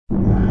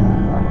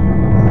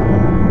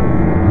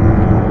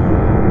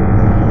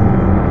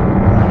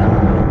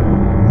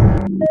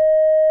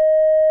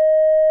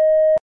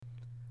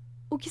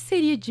O que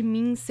seria de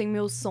mim sem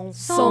meu som?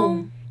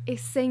 Som,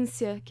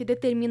 essência que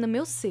determina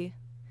meu ser,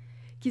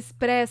 que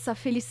expressa a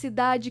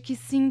felicidade que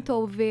sinto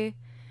ao ver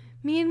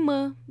minha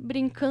irmã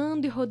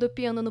brincando e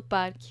rodopiando no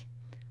parque,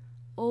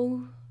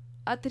 ou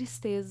a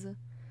tristeza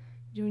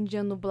de um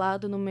dia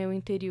nublado no meu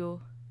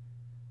interior,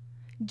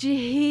 de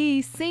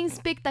rir sem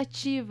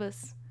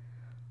expectativas,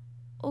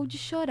 ou de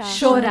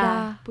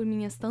chorar por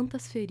minhas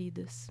tantas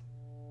feridas.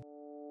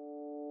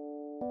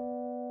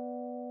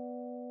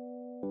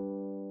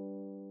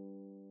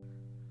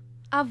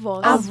 A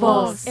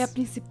voz é a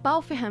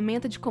principal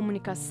ferramenta de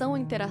comunicação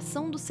e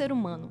interação do ser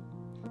humano.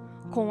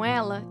 Com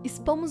ela,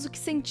 expomos o que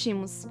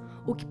sentimos,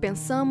 o que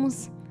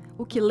pensamos,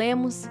 o que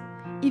lemos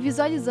e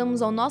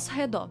visualizamos ao nosso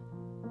redor.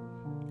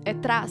 É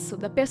traço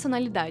da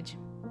personalidade.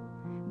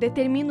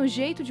 Determina o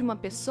jeito de uma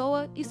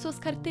pessoa e suas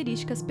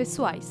características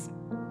pessoais.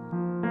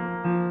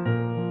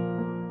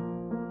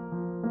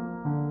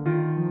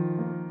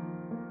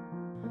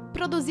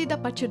 Produzida a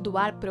partir do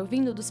ar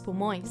provindo dos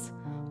pulmões,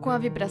 com a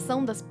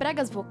vibração das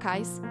pregas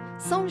vocais,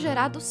 são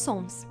gerados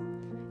sons,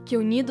 que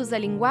unidos à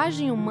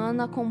linguagem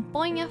humana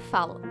compõem a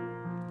fala.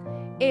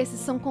 Esses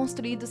são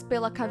construídos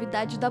pela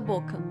cavidade da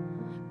boca,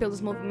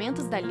 pelos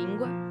movimentos da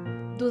língua,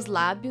 dos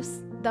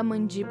lábios, da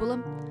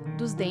mandíbula,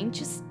 dos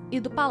dentes e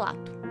do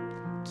palato,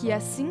 que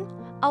assim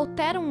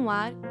alteram o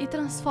ar e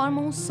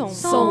transformam o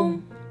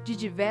som de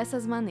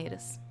diversas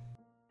maneiras.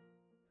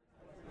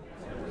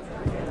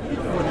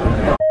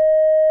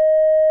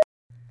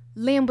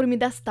 Lembro-me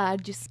das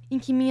tardes em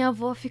que minha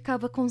avó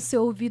ficava com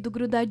seu ouvido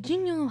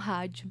grudadinho no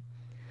rádio,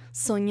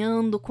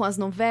 sonhando com as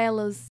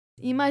novelas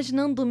e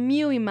imaginando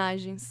 1000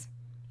 imagens.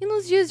 E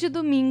nos dias de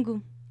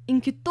domingo, em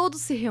que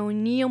todos se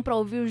reuniam para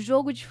ouvir o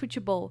jogo de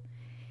futebol,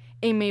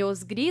 em meio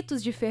aos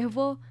gritos de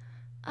fervor,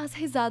 as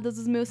risadas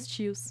dos meus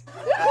tios.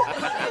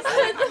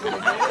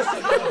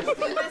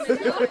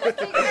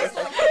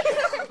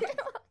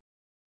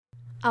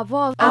 A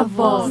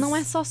voz não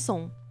é só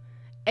som,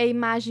 é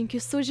imagem que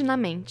surge na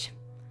mente.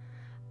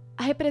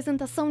 A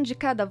representação de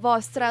cada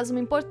voz traz uma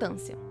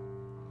importância.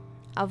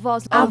 A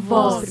voz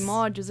dos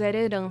primórdios era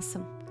herança,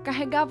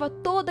 carregava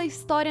toda a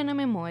história na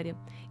memória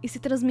e se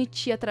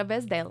transmitia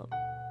através dela.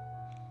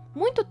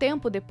 Muito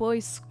tempo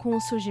depois, com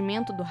o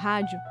surgimento do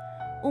rádio,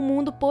 o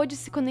mundo pôde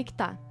se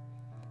conectar.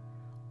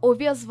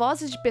 Ouvi as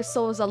vozes de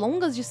pessoas a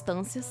longas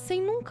distâncias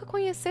sem nunca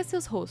conhecer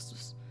seus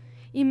rostos.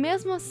 E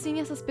mesmo assim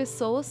essas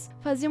pessoas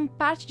faziam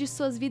parte de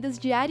suas vidas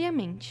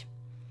diariamente.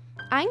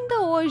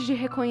 Ainda hoje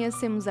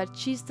reconhecemos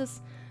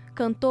artistas,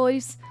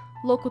 cantores,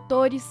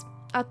 locutores,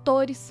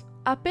 atores,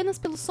 apenas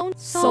pelo som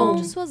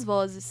de suas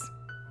vozes.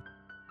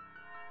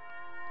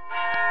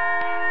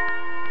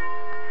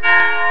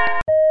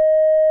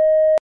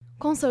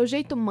 Com seu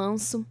jeito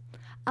manso,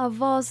 a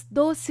voz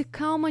doce e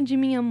calma de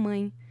minha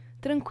mãe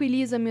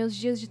tranquiliza meus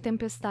dias de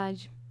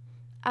tempestade,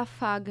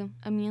 afaga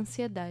a minha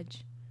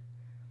ansiedade.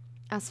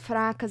 As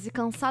fracas e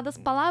cansadas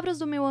palavras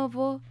do meu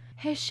avô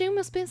recheiam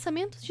meus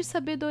pensamentos de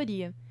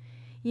sabedoria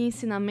e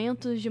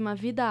ensinamentos de uma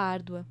vida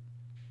árdua.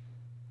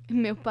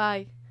 Meu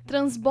pai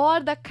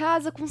transborda a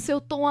casa com seu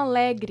tom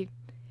alegre,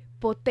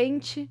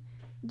 potente,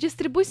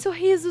 distribui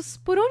sorrisos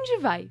por onde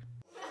vai.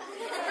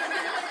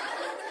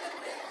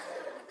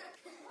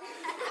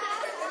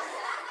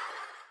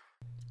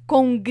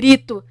 Com um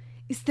grito,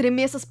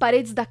 estremeço as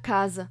paredes da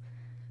casa,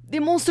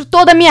 demonstro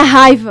toda a minha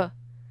raiva,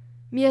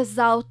 me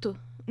exalto,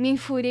 me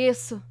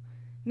enfureço,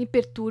 me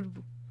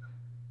perturbo,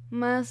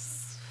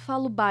 mas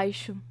falo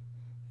baixo,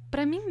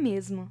 para mim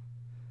mesmo,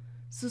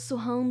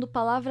 sussurrando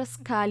palavras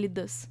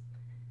cálidas.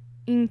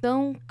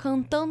 Então,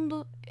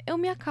 cantando, eu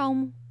me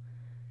acalmo,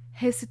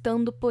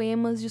 recitando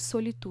poemas de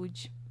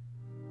solitude.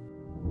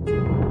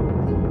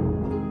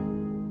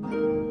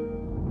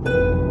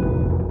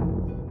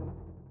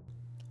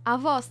 A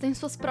voz tem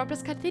suas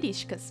próprias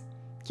características,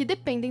 que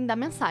dependem da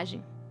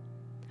mensagem.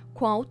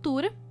 Com a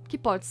altura, que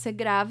pode ser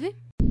grave,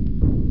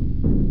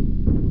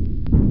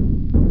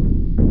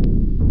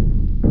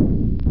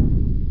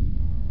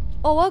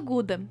 ou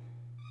aguda.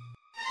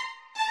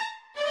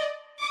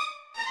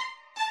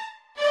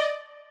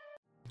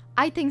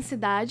 A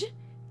intensidade,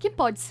 que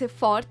pode ser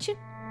forte,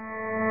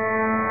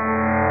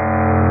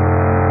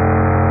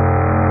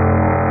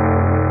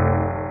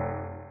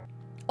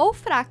 ou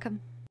fraca.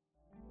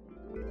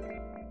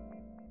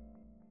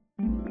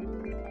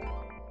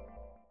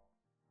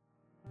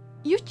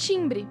 E o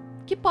timbre,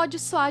 que pode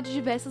soar de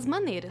diversas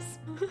maneiras.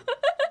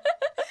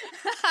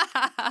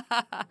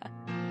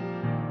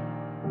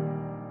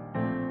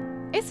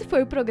 Esse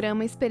foi o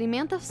programa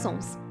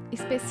ExperimentaSONS,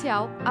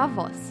 especial A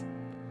Voz.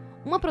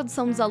 Uma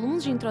produção dos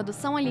alunos de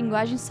Introdução à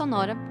Linguagem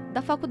Sonora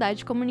da Faculdade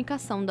de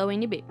Comunicação da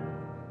UNB.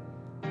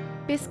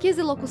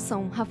 Pesquisa e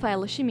locução,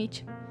 Rafaela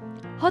Schimitt.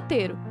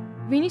 Roteiro,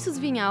 Vinícius,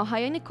 Vinhal,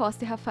 Ryanny,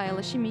 Costa e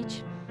Rafaela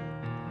Schimitt.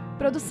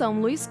 Produção,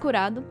 Luiz,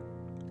 Curado.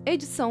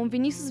 Edição,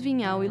 Vinícius,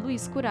 Vinhal e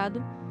Luiz,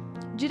 Curado.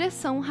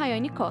 Direção,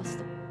 Ryanny,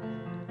 Costa.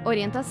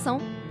 Orientação,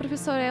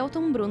 professor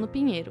Elton Bruno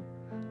Pinheiro.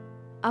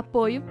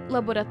 Apoio,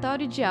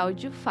 Laboratório de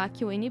Áudio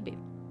FAC UNB.